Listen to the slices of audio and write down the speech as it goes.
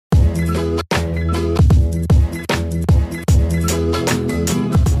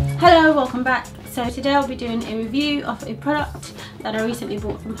welcome back. So today I'll be doing a review of a product that I recently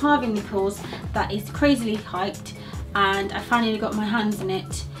bought from Harvey Nichols that is crazily hyped, and I finally got my hands on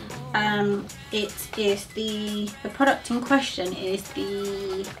it. It is the product in question is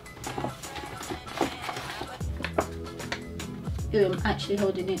the I'm actually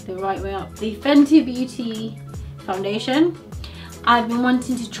holding it the right way up, the Fenty Beauty foundation. I've been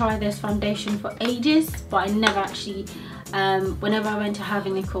wanting to try this foundation for ages, but I never actually whenever I went to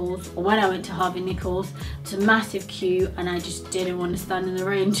Harvey Nichols, or when I went to Harvey Nichols, it's a massive queue and I just didn't want to stand in the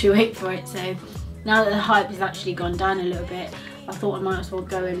rain to wait for it. So now that the hype has actually gone down a little bit, I thought I might as well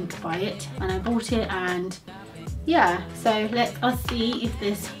go and buy it, and I bought it. And yeah, so let us see if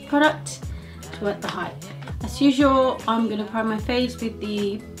this product is worth the hype. As usual, I'm going to prime my face with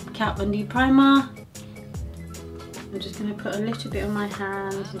the Kat Von D primer. I'm just going to put a little bit on my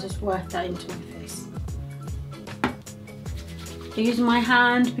hand and just work that into my face. I use my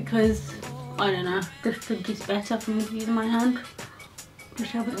hand because, I don't know, I just think it's better for me to use my hand.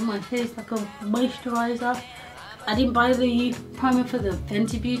 Just have it on my face like a moisturiser. I didn't buy the primer for the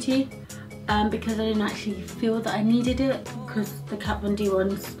Fenty Beauty because I didn't actually feel that I needed it, because the Kat Von D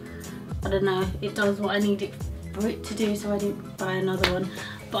ones, I don't know, it does what I need it for it to do, so I didn't buy another one.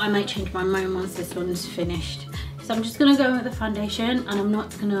 But I might change my mind once this one's finished. So I'm just going to go with the foundation, and I'm not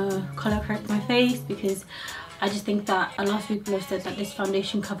going to colour correct my face because I just think that a lot of people have said that this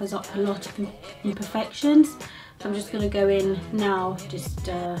foundation covers up a lot of imperfections. So I'm just going to go in now, just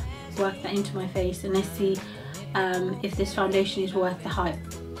work that into my face, and let's see if this foundation is worth the hype.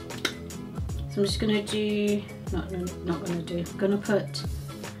 So I'm just going to do, I'm going to put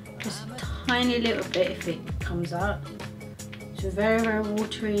just a tiny little bit if it comes out. So very, very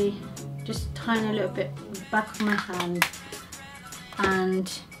watery, just a tiny little bit back of my hand.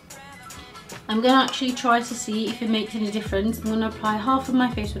 And I'm going to actually try to see if it makes any difference. I'm going to apply half of my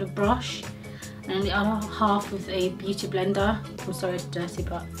face with a brush and the other half with a beauty blender. I'm sorry it's dirty,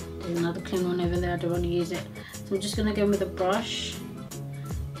 but there's another clean one over there, I don't want to use it. So I'm just going to go with a brush,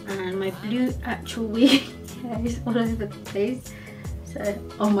 and my blue actual wig is all over the place. So,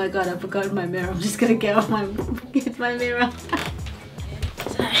 oh my god, I forgot my mirror. I'm just going to get off my mirror.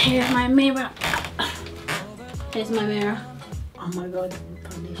 So here's my mirror. Here's my mirror. Oh my god, the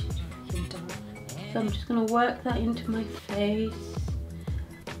foundation's freaking dark. So I'm just going to work that into my face.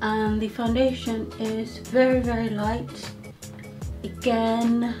 And the foundation is very, very light.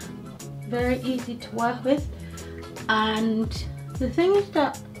 Again, very easy to work with. And the thing is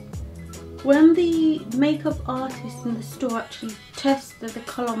that when the makeup artist in the store actually tested the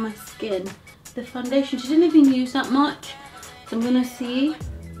colour on my skin, the foundation, she didn't even use that much. So I'm going to see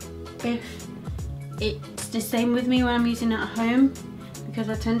if it's the same with me when I'm using it at home, because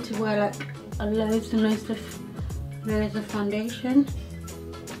I tend to wear like loads and loads of layers of foundation.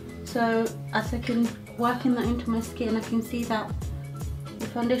 So as I can work in that into my skin, I can see that the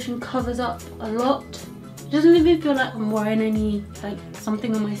foundation covers up a lot. It doesn't even feel like I'm wearing any, like,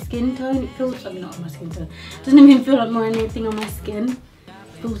 something on my skin tone. It feels, I mean, not on my skin tone. It doesn't even feel like I'm wearing anything on my skin.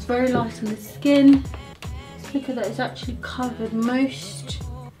 It feels very light on the skin. Just look at that, it's actually covered most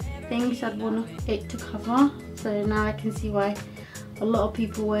things I'd want it to cover. So now I can see why a lot of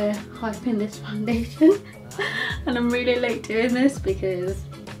people were hyping this foundation. And I'm really late doing this because,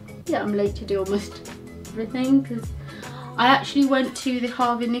 yeah, I'm late to do almost everything, because I actually went to the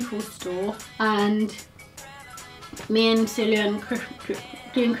Harvey Nichols store, and me and Celia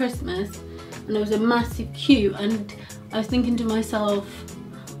doing Christmas, and there was a massive queue, and I was thinking to myself,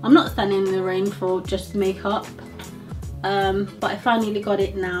 I'm not standing in the rain for just makeup, but I finally got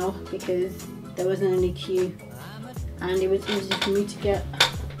it now because there wasn't any queue, and it was easy for me to get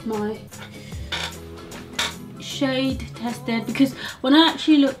my shade tested. Because when I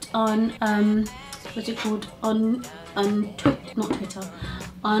actually looked on what's it called, on Twitter,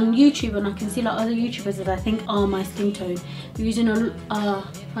 on YouTube, and I can see like other YouTubers that I think are my skin tone using a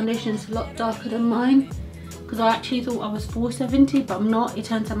foundation that's a lot darker than mine, because I actually thought I was 470, but I'm not. It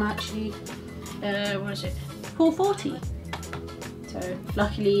turns out I'm actually what is it, 440. So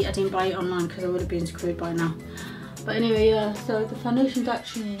luckily I didn't buy it online because I would have been screwed by now. But anyway, yeah, so the foundation's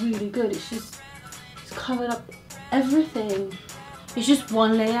actually really good. It's covered up everything. It's just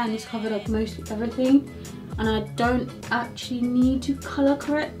one layer and it's covered up mostly everything, and I don't actually need to colour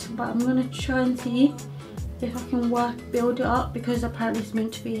correct, but I'm gonna try and see if I can build it up, because apparently it's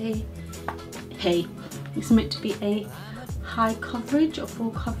meant to be a high coverage or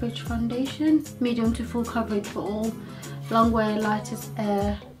full coverage foundation, medium to full coverage for all, long wear, light as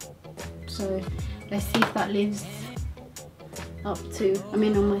air. So let's see if that lives up to, I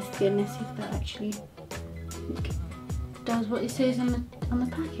mean, on my skin. Let's see if that actually does what it says on the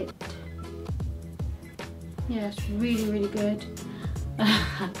packet. yeah, it's really good.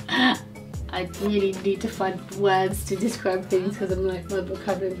 I really need to find words to describe things because I'm like, my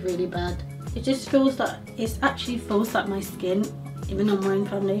vocabulary is really bad. It just feels like, it actually feels like my skin, even though I'm wearing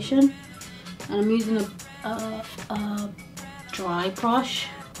foundation. And I'm using a dry brush.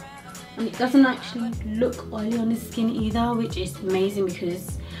 And it doesn't actually look oily on the skin either, which is amazing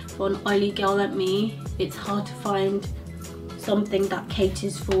because for an oily girl like me, it's hard to find something that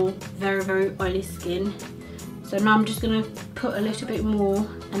caters for very oily skin. So now I'm just going to put a little bit more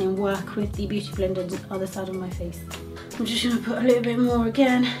and then work with the beauty blender on the other side of my face. I'm just going to put a little bit more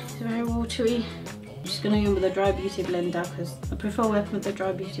again. It's very watery. I'm just going to go with a dry beauty blender because I prefer working with the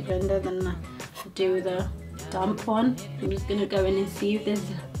dry beauty blender than I do with a damp one. I'm just going to go in and see if there's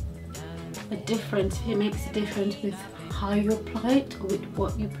a difference, if it makes a difference with how you apply it or with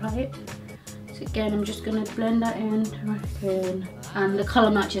what you apply it. So again, I'm just going to blend that in, and the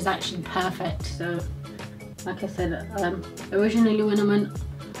colour match is actually perfect. So like I said, originally when I went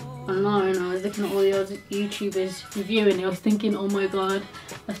online, I was looking at all the other YouTubers reviewing it. I was thinking, oh my god,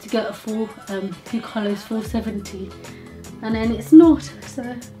 I have to get a full two colours, 470, and then it's not.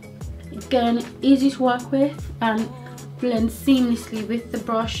 So again, easy to work with and blend seamlessly with the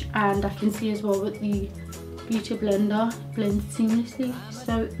brush, and I can see as well with the beauty blender, blend seamlessly.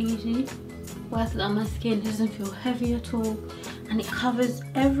 So easy. Worth it on my skin, it doesn't feel heavy at all, and it covers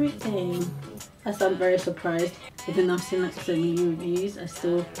everything. I sound very surprised, even though I've seen like so many reviews, I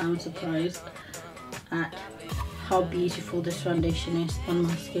still am surprised at how beautiful this foundation is on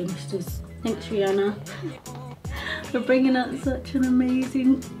my skin. It's just, thanks Rihanna for bringing out such an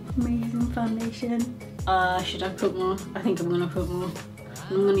amazing foundation. Should I put more? I think I'm gonna put more.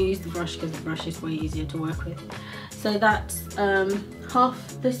 And I'm gonna use the brush because the brush is way easier to work with. So that's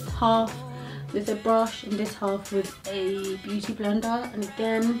this half with a brush and this half with a beauty blender. And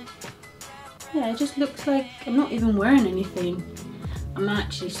again, yeah, it just looks like I'm not even wearing anything. I'm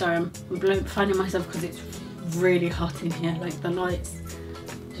actually, sorry, I'm finding myself because it's really hot in here. Like the lights,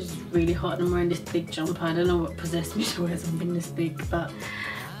 it's just really hot, and I'm wearing this big jumper. I don't know what possessed me to wear something this big, but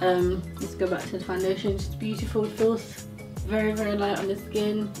let's go back to the foundation. It's beautiful. It feels very light on the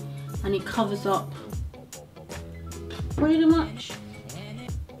skin, and it covers up pretty much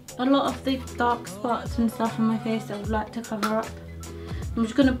a lot of the dark spots and stuff on my face that I would like to cover up. I'm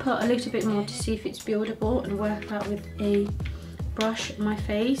just going to put a little bit more to see if it's buildable and work out with a brush on my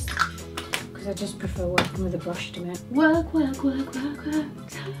face, because I just prefer working with a brush to work.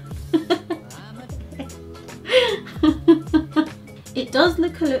 It does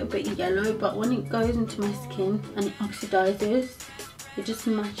look a little bit yellow, but when it goes into my skin and it oxidizes, it just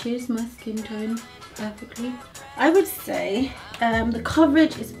matches my skin tone perfectly. I would say the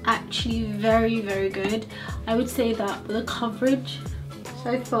coverage is actually very good. I would say that the coverage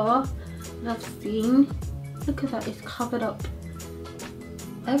so far that I've seen, look at that, it's covered up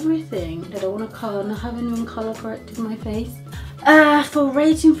everything that I want to cover, and I haven't even colour corrected my face. For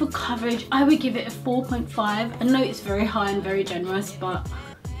rating for coverage, I would give it a 4.5. I know it's very high and very generous, but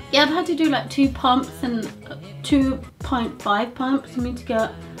yeah, I've had to do like 2 pumps and 2.5 pumps for me to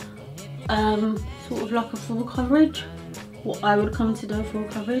get sort of like a full coverage, what I would consider full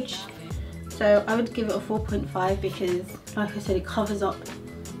coverage. So I would give it a 4.5 because, like I said, it covers up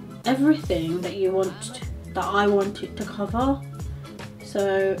everything that you want, that I want it to cover.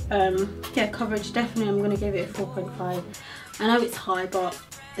 So yeah, coverage definitely, I'm going to give it a 4.5. I know it's high, but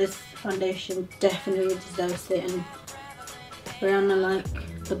this foundation definitely deserves it, and Rihanna, like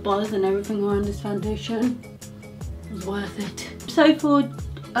the buzz and everything around this foundation was worth it. So for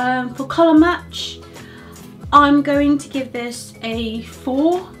colour match, I'm going to give this a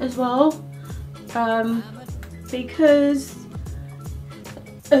 4 as well, because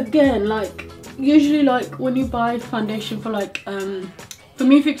again, like usually, like when you buy foundation for like for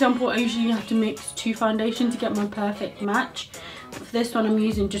me, for example, I usually have to mix 2 foundations to get my perfect match. But for this one, I'm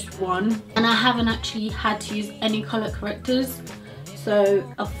using just 1, and I haven't actually had to use any colour correctors. So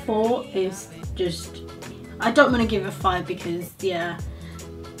a 4 is just, I don't want to give it a 5 because, yeah,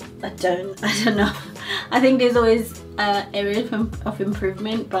 I don't know. I think there's always areas of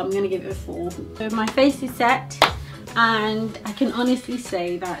improvement, but I'm going to give it a 4. So my face is set, and I can honestly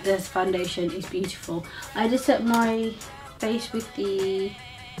say that this foundation is beautiful. I just set my face with the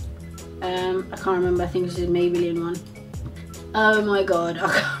I can't remember, I think this is a Maybelline one. Oh my god, I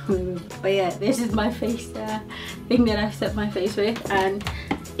can't remember. But yeah, this is my face thing that I've set my face with, and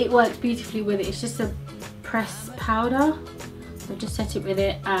it works beautifully with it. It's just a pressed powder, so I just set it with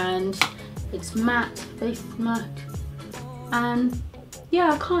it, and it's matte, face is matte, and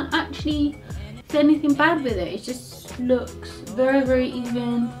yeah, I can't actually say anything bad with it. It just looks very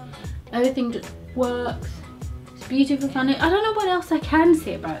even, everything just works. beautiful foundation. I don't know what else I can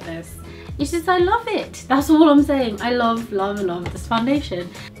say about this. It's just I love it. That's all I'm saying. I love this foundation.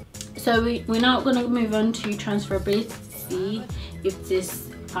 So we're now going to move on to transferability to see if this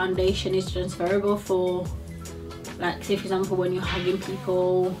foundation is transferable for, like, say for example when you're hugging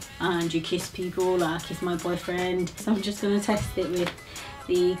people and you kiss people, like I kiss my boyfriend. So I'm just going to test it with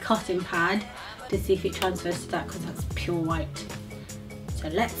the cotton pad to see if it transfers to that, because that's pure white. So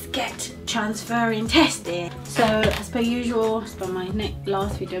let's get transferring tested. So as per usual, as per my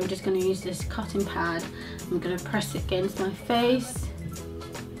last video, I'm just going to use this cotton pad. I'm going to press it against my face,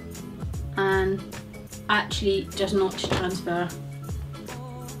 and actually does not transfer.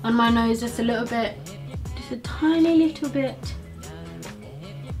 On my nose just a little bit, just a tiny little bit,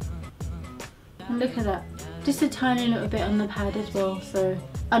 and look at that, just a tiny little bit on the pad as well. So,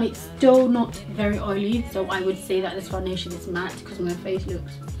 and it's still not very oily, so I would say that this foundation is matte, because my face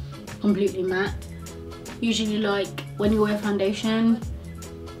looks completely matte. Usually, like when you wear foundation,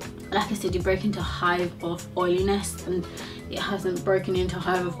 like I said, you break into a hive of oiliness, and it hasn't broken into a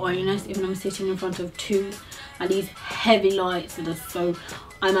hive of oiliness. Even I'm sitting in front of two and these heavy lights that are so,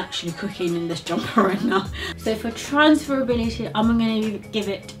 I'm actually cooking in this jumper right now. So for transferability, I'm going to give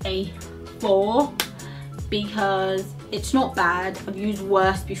it a 4, because it's not bad. I've used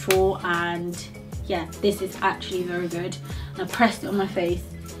worse before, and yeah, this is actually very good. And I pressed it on my face,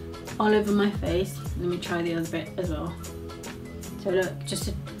 all over my face. Let me try the other bit as well. So look, just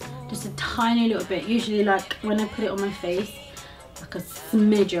a tiny little bit. Usually, like when I put it on my face, like a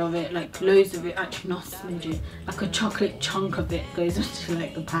smidge of it, like loads of it, actually not a smidge, like a chocolate chunk of it goes onto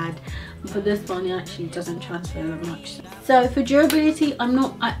like the pad. But for this one, it actually doesn't transfer that much. So for durability, I'm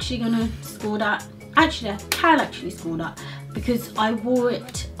not actually gonna score that. Actually, I can actually score that, because I wore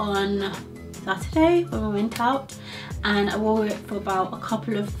it on Saturday when we went out, and I wore it for about a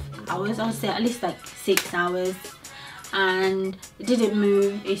couple of hours. I would say at least like 6 hours, and it didn't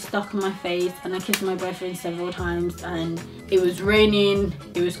move. It stuck on my face, and I kissed my boyfriend several times, and it was raining,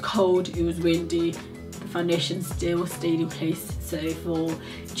 it was cold, it was windy. The foundation still stayed in place. So for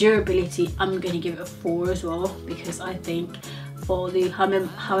durability, I'm going to give it a 4 as well, because I think for the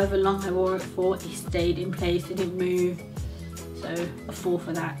however long I wore it for, it stayed in place, it didn't move. So a 4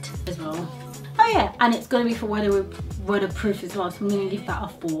 for that as well. Oh yeah, and it's going to be for weatherproof as well, so I'm going to give that a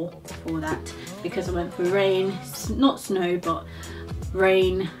 4 for that, because I went through rain, not snow, but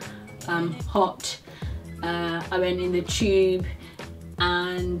rain, hot. I went in the tube,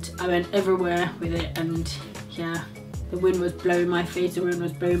 and I went everywhere with it, and yeah, the wind was blowing my face, the wind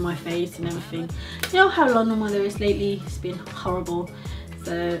was blowing my face and everything. You know how London weather is lately, it's been horrible.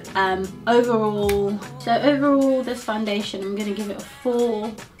 So overall this foundation, I'm going to give it a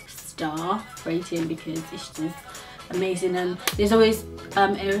 4-star rating, because it's just amazing. And there's always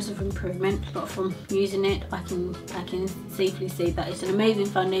areas of improvement, but from using it, I can safely say that it's an amazing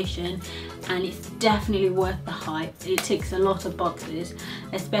foundation, and it's definitely worth the hype. It ticks a lot of boxes,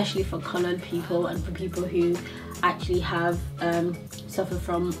 especially for coloured people and for people who actually have suffer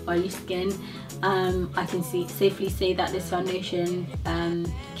from oily skin. I can safely say that this foundation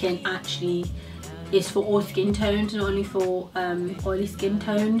is for all skin tones, not only for oily skin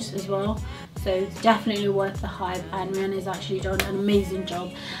tones as well. So it's definitely worth the hype, and Mariama's actually done an amazing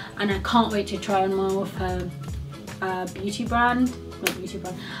job, and I can't wait to try on more of her beauty brand,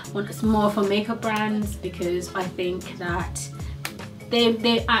 more of her makeup brands, because I think that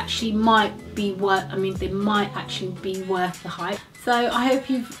they actually might be worth, they might actually be worth the hype. So I hope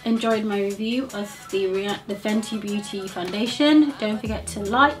you've enjoyed my review of the Fenty Beauty foundation. Don't forget to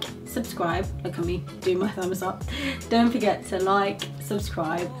like, subscribe, look at me doing my thumbs up. Don't forget to like,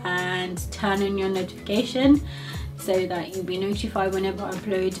 subscribe, and turn on your notification so that you'll be notified whenever I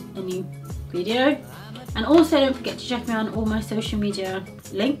upload a new video. And also don't forget to check me out on all my social media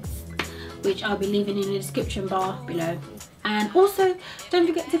links, which I'll be leaving in the description bar below. And also don't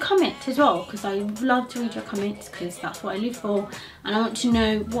forget to comment as well, because I love to read your comments, because that's what I live for, and I want to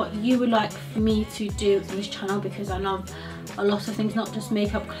know what you would like for me to do on this channel, because I love a lot of things, not just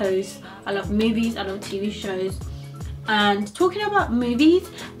makeup, clothes. I love movies, I love TV shows. And talking about movies,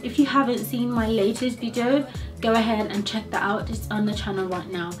 if you haven't seen my latest video, go ahead and check that out. It's on the channel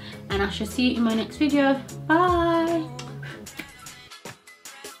right now, and I shall see you in my next video. Bye.